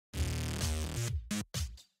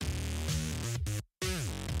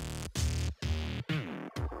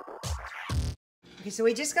Okay, so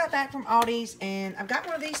we just got back from Aldi's, and I've got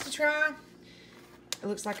one of these to try. It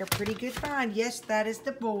looks like a pretty good find. Yes, that is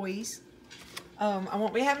the boys. I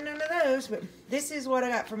won't be having none of those, but this is what I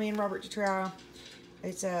got for me and Robert to try.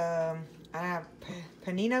 It's a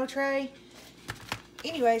panino tray.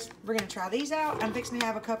 Anyways, we're going to try these out. I'm fixing to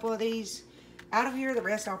have a couple of these out of here. The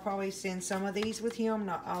rest I'll probably send some of these with him,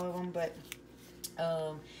 not all of them, but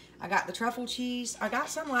I got the truffle cheese. I got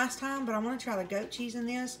some last time, but I want to try the goat cheese in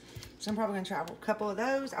this. So I'm probably going to try a couple of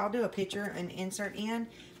those. I'll do a picture and insert in.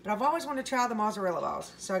 But I've always wanted to try the mozzarella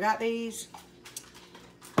balls. So I got these.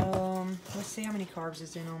 Let's see how many carbs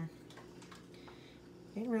is in them.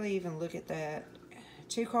 Didn't really even look at that.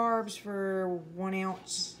 2 carbs for 1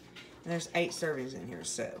 ounce. And there's 8 servings in here.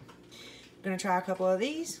 So I'm going to try a couple of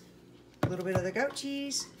these. A little bit of the goat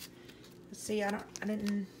cheese. Let's see, I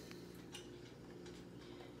didn't.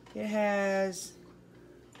 It has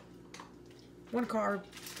 1 carb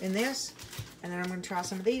in this, and then I'm going to try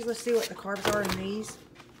some of these. Let's see what the carbs are in these.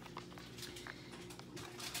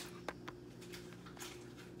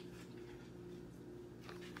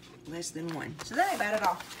 Less than 1. So that ain't bad at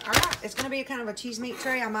all. Alright, it's going to be kind of a cheese meat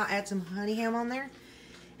tray. I might add some honey ham on there,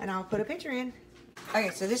 and I'll put a picture in. Okay,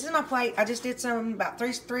 so this is my plate. I just did about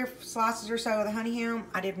three slices or so of the honey ham.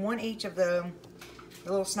 I did 1 each of the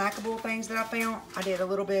little snackable things that I found. I did a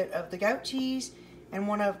little bit of the goat cheese and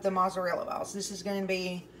 1 of the mozzarella balls. This is going to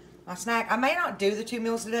be my snack. I may not do the 2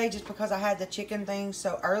 meals today just because I had the chicken thing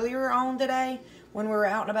so earlier on today when we were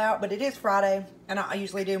out and about, but it is Friday and I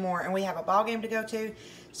usually do more, and we have a ball game to go to.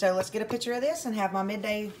 So let's get a picture of this and have my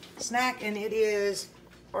midday snack, and it is,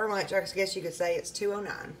 or lunch, I guess you could say, it's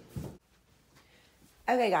 2:09.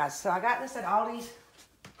 Okay guys, so I got this at Aldi's.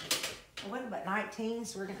 It wasn't but 19,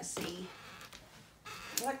 so we're gonna see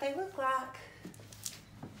what they look like.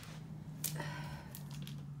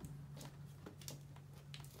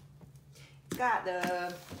 It's got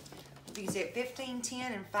the, you can see it, 15,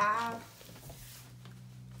 10, and 5.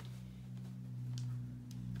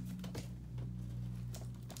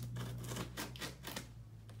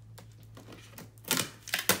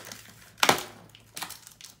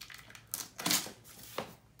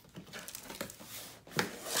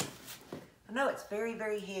 I know it's very,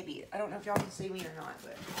 very heavy. I don't know if y'all can see me or not,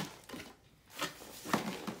 but.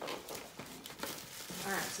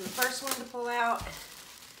 All right, so the first one to pull out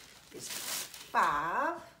is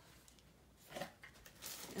 5.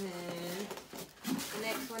 And then the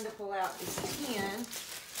next one to pull out is 10.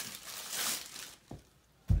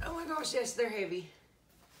 Oh my gosh, yes, they're heavy.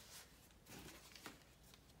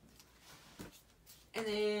 And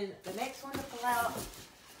then the next one to pull out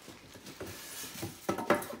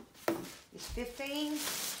is 15.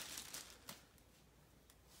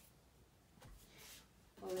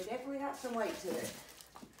 Well, they definitely got some weight to it.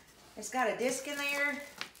 It's got a disc in there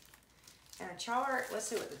and a chart. Let's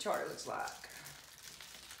see what the chart looks like.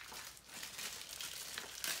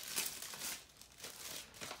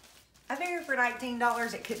 I figured for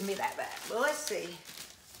 $19 it couldn't be that bad. Well, let's see.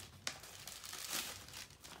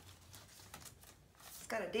 It's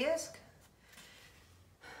got a disc.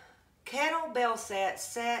 Kettlebell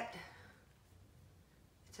set.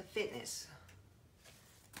 It's a fitness.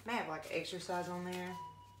 May have like exercise on there.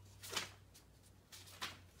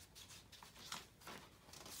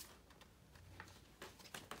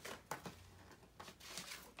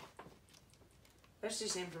 There's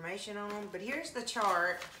just information on them, but here's the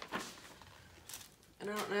chart. I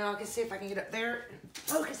don't know, I can see if I can get up there,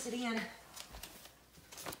 focus it in.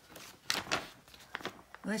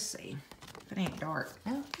 Let's see if it ain't dark.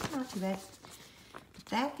 No, it's not too bad. But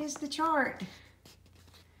that is the chart.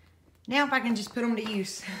 Now if I can just put them to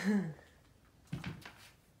use.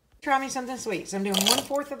 Try me something sweet. So I'm doing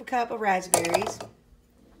 1/4 of a cup of raspberries.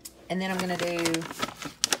 And then I'm gonna do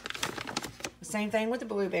the same thing with the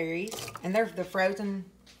blueberries. And they're the frozen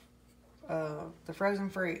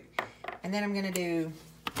fruit. And then I'm gonna do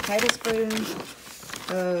a tablespoon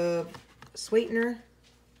of sweetener.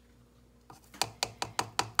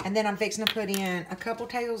 And then I'm fixing to put in a couple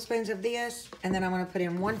tablespoons of this. And then I'm gonna put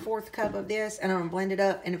in 1/4 cup of this, and I'm gonna blend it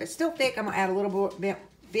up. And if it's still thick, I'm gonna add a little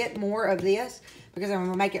bit more of this, because I'm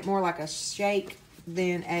gonna make it more like a shake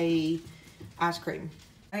than a ice cream.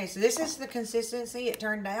 Okay, so this is the consistency it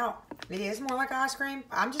turned out. It is more like ice cream.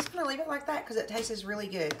 I'm just gonna leave it like that because it tastes really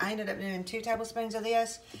good. I ended up doing 2 tablespoons of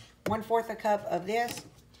this, 1/4 a cup of this,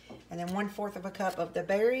 and then 1/4 of a cup of the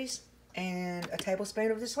berries, and a tablespoon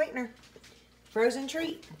of the sweetener. Frozen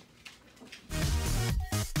treat.